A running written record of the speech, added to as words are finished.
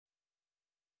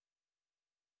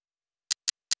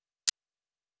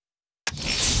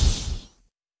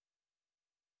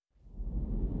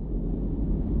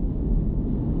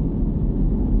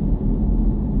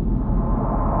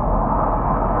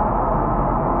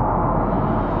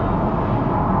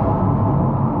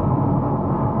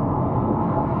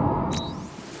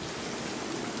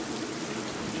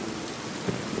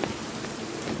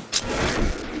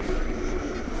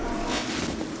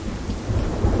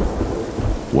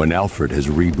When Alfred has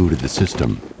rebooted the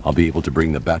system, I'll be able to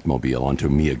bring the Batmobile onto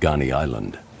Miyagani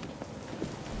Island.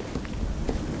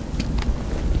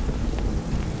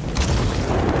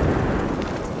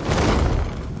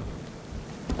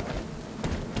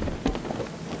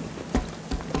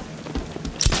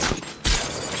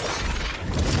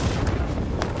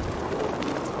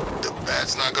 The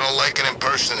Bat's not gonna like an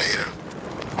impersonator.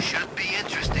 Should be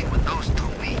interesting with those two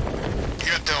meet.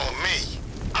 You're telling me.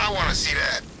 I wanna see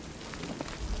that.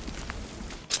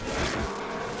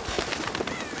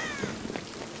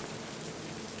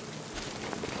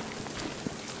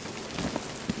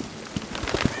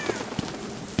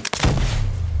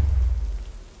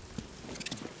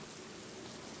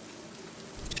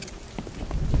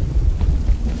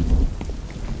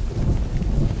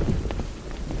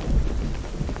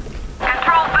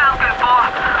 Control Falcon 4.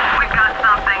 We've got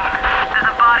something. There's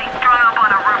a body strung up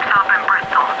on a rooftop in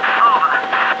Bristol. Over.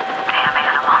 Damn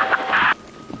animal.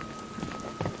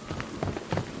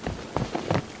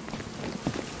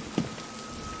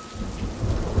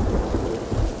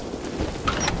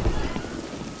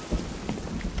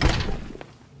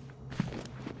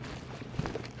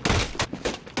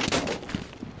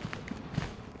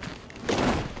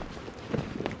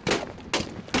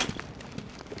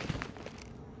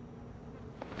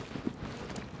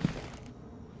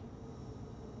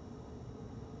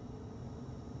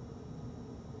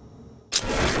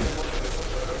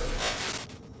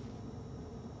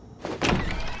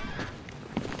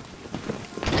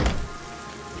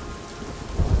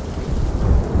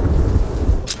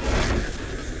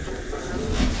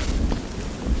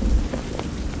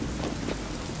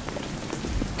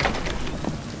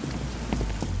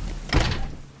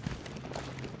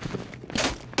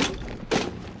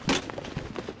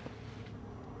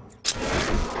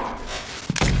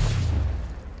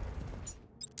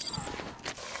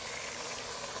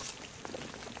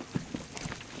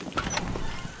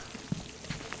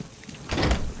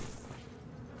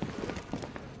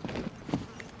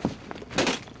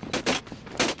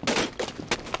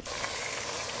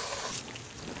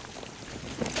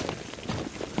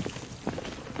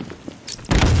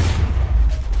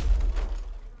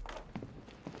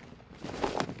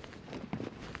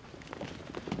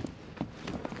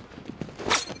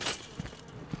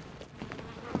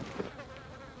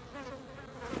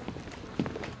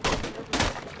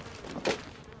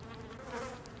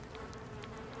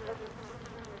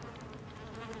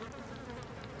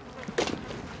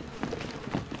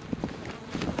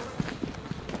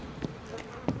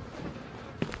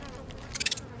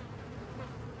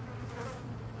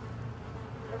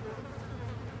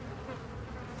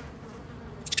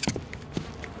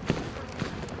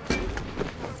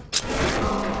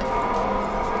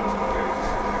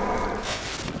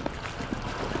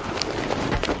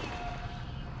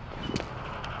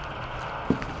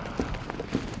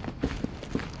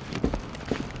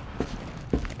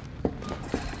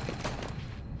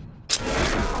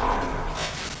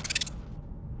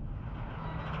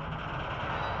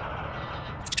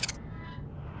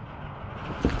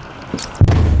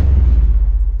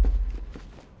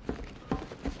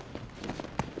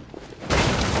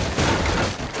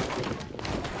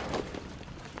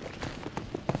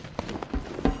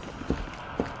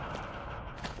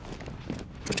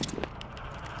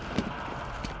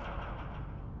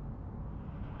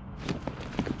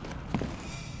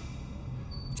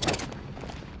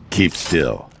 Keep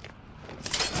still.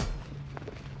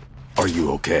 Are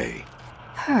you okay?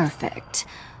 Perfect.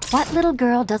 What little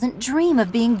girl doesn't dream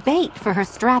of being bait for her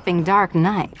strapping Dark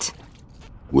Knight?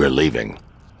 We're leaving.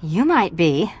 You might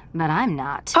be, but I'm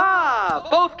not. Ah,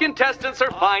 both contestants are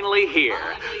finally here.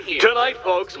 Tonight,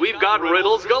 folks, we've got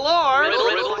riddles galore.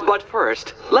 But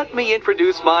first, let me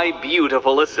introduce my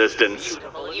beautiful assistants.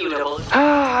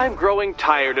 I'm growing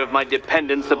tired of my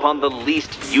dependence upon the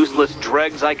least useless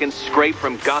dregs I can scrape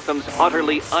from Gotham's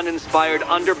utterly uninspired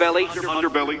underbelly.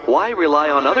 Why rely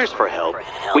on others for help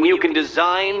when you can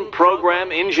design,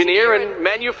 program, engineer, and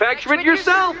manufacture it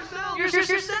yourself?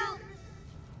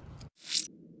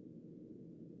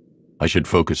 I should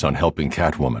focus on helping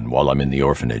Catwoman while I'm in the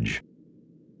orphanage.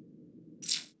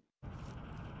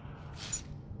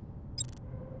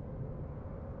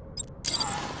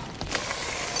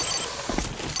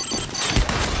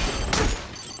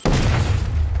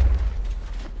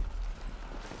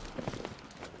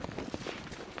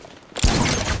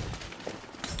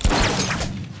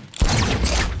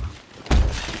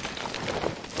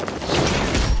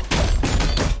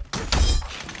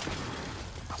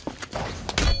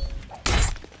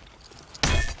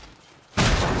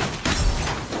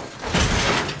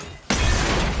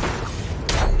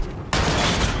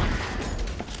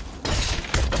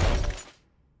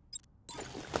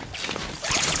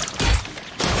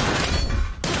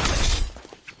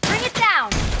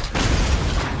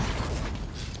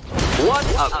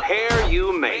 A pair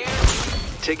you make.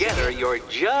 Together, you're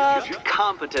just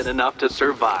competent enough to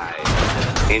survive.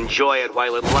 Enjoy it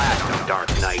while it lasts, Dark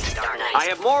Knight. I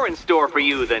have more in store for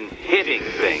you than hitting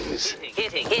things.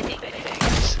 Hitting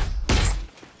things.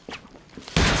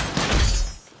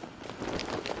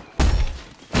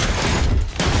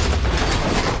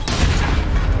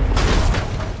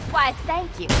 Why,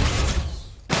 thank you.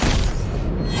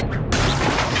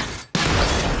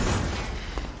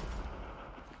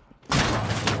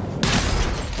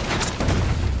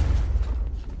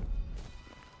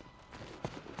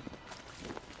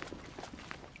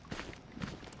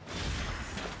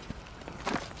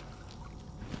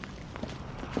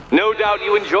 No doubt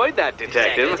you enjoyed that,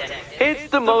 Detective. It's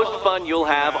the most fun you'll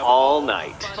have all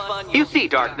night. You see,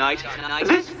 Dark Knight,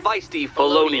 this feisty,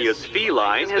 felonious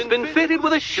feline has been fitted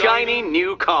with a shiny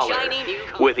new collar.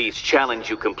 With each challenge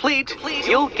you complete,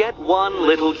 you'll get one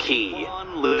little key.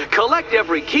 Collect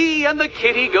every key and the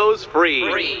kitty goes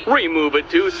free. Remove it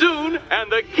too soon and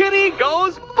the kitty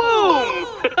goes boom!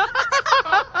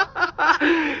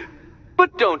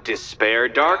 But don't despair,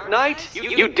 Dark Knight.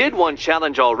 You did one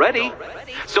challenge already.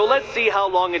 So let's see how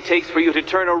long it takes for you to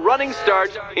turn a running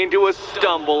start into a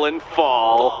stumble and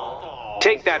fall.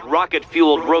 Take that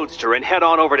rocket-fueled roadster and head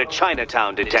on over to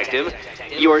Chinatown, Detective.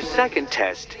 Your second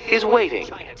test is waiting.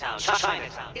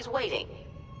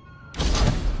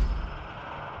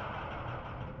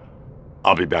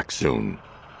 I'll be back soon.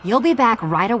 You'll be back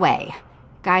right away.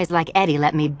 Guys like Eddie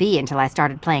let me be until I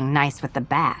started playing nice with the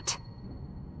bat.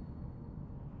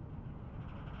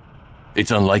 It's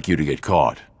unlike you to get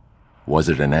caught. Was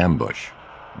it an ambush?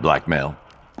 Blackmail?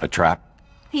 A trap?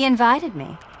 He invited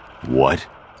me. What?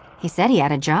 He said he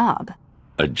had a job.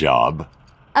 A job?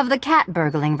 Of the cat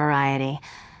burgling variety.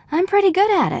 I'm pretty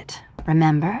good at it,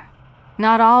 remember?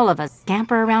 Not all of us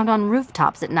scamper around on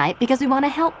rooftops at night because we want to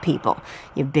help people,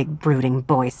 you big brooding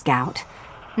Boy Scout.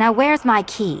 Now where's my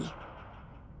key?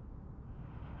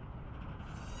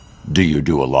 Do you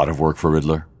do a lot of work for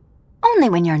Riddler? Only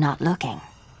when you're not looking.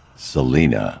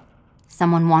 Selina.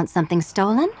 Someone wants something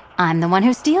stolen? I'm the one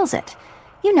who steals it.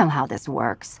 You know how this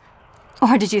works.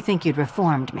 Or did you think you'd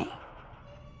reformed me?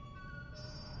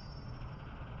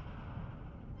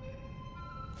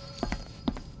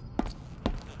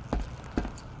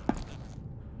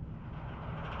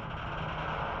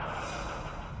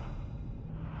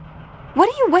 What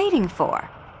are you waiting for?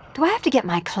 Do I have to get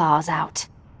my claws out?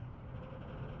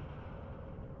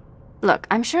 Look,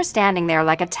 I'm sure standing there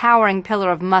like a towering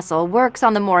pillar of muscle works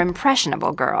on the more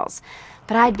impressionable girls,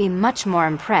 but I'd be much more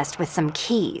impressed with some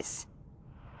keys.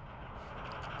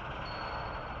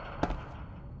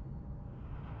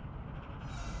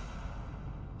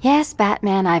 Yes,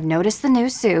 Batman, I've noticed the new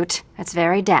suit. It's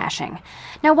very dashing.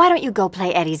 Now why don't you go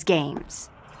play Eddie's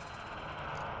games?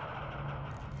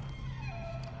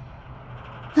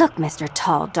 Look, Mr.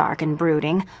 Tall, Dark, and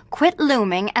Brooding, quit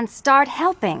looming and start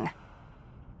helping.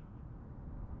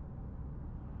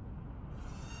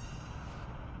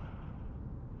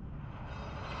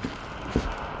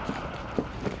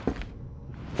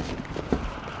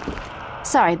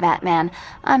 Sorry, Batman.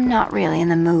 I'm not really in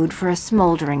the mood for a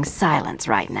smoldering silence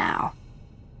right now.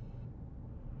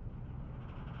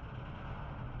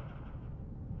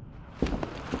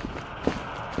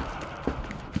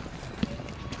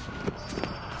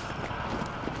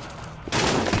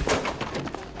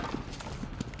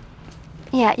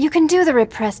 Yeah, you can do the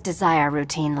repressed desire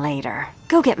routine later.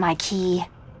 Go get my key.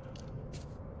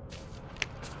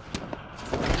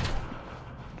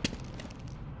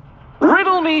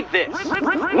 Riddle me this.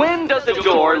 When does a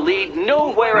door lead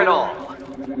nowhere at all?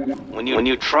 When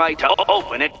you try to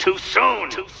open it too soon.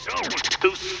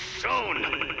 Too soon.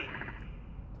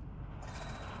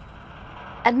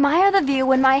 Admire the view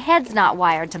when my head's not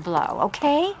wired to blow,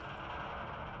 okay?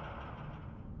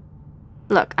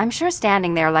 Look, I'm sure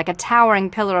standing there like a towering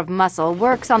pillar of muscle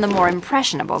works on the more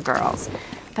impressionable girls,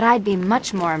 but I'd be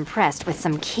much more impressed with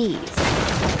some keys.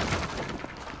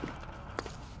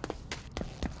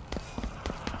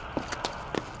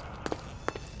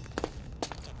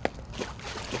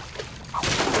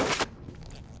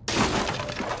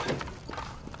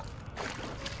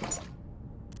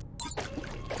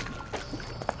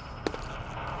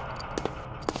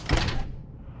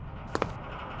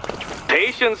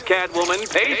 Patience,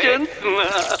 Catwoman, patience!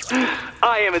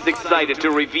 I am as excited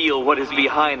to reveal what is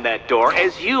behind that door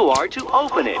as you are to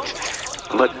open it.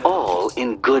 But all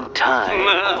in good time.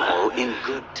 All in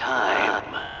good time.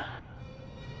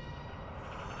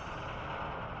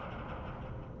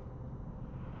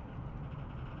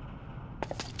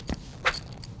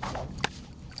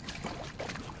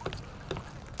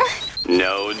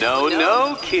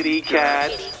 No, kitty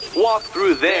cat. Walk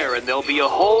through there and there'll be a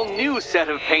whole new set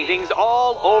of paintings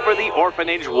all over the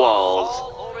orphanage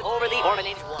walls. Over the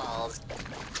orphanage walls.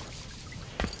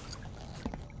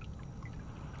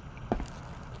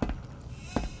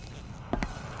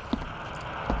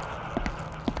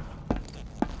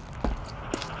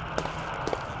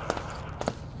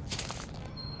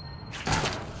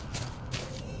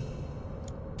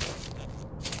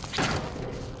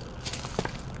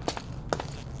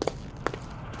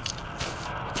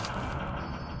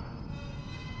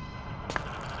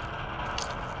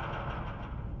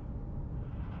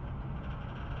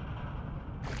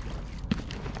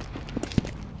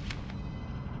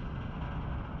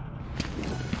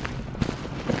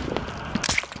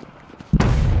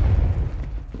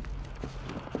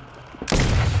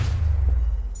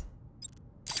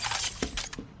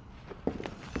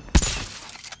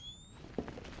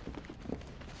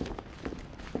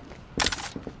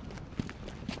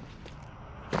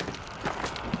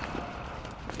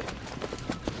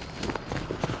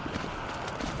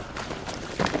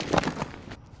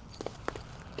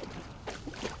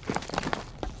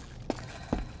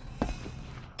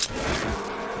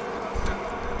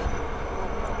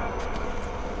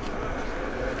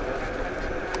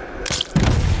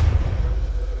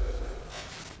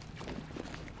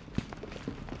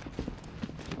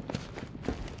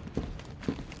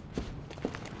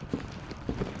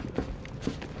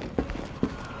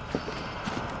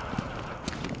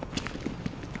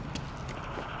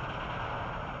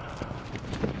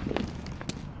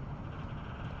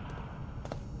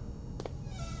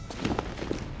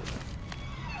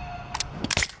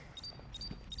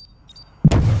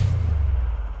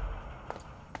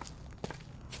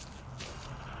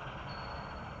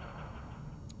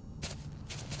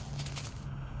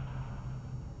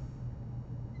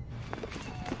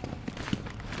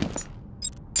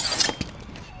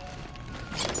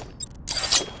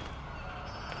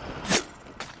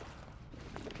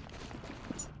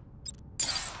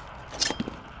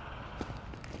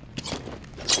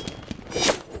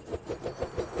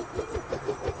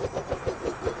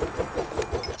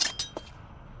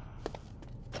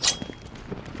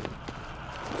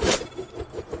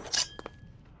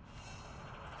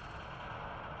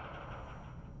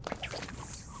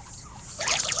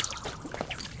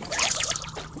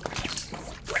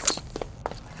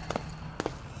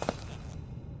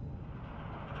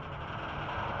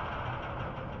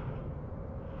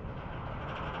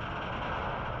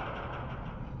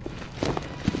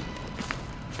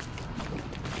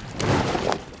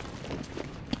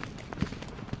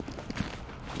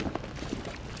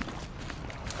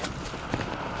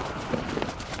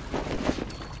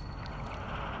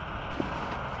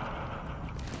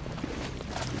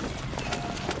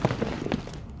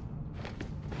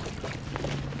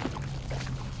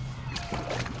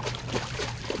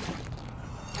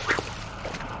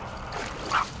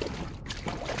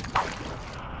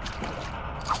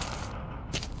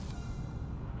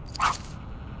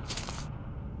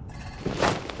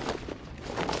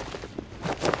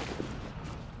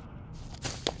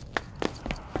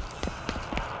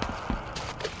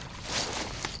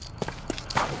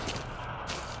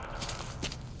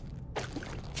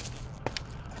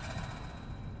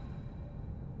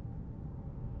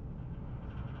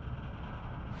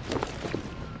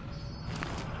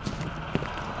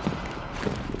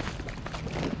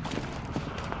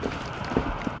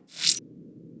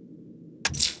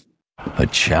 A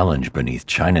challenge beneath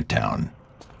Chinatown.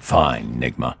 Fine,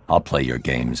 Nigma. I'll play your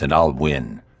games and I'll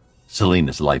win.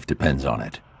 Selena's life depends on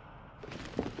it.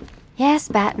 Yes,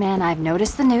 Batman, I've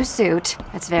noticed the new suit.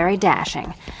 It's very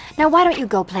dashing. Now why don't you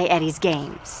go play Eddie's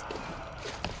games?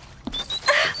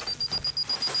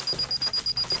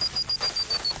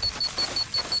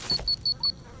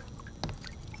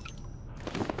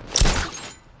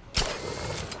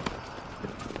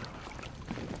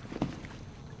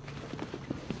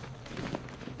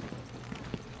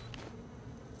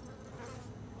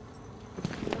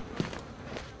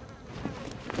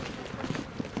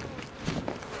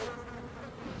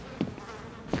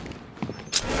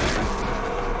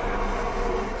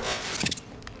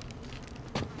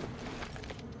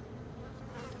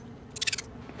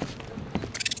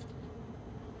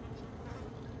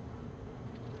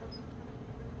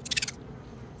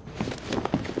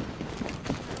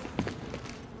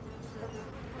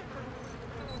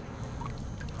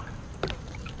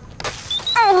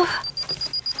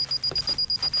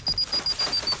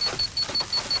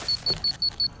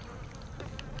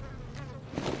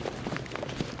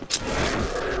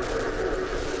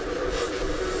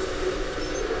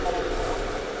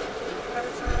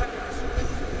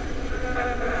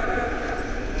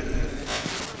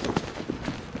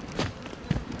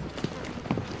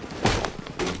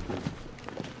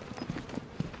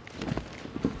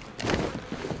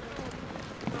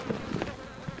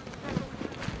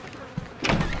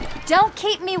 Don't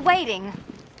keep me waiting.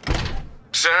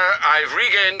 Sir, I've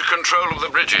regained control of the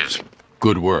bridges.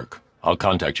 Good work. I'll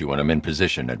contact you when I'm in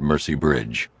position at Mercy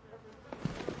Bridge.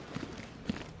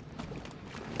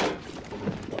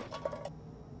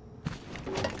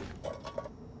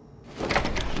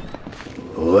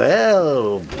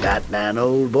 Well, Batman,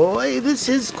 old boy, this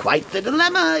is quite the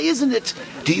dilemma, isn't it?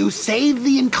 Do you save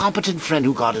the incompetent friend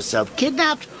who got herself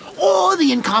kidnapped, or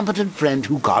the incompetent friend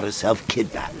who got herself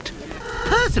kidnapped?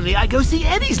 Personally, I'd go see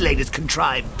Eddie's latest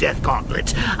contrived death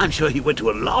gauntlet. I'm sure he went to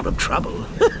a lot of trouble.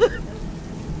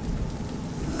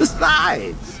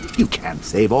 Besides, you can't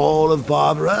save all of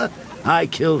Barbara. I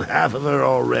killed half of her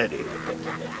already.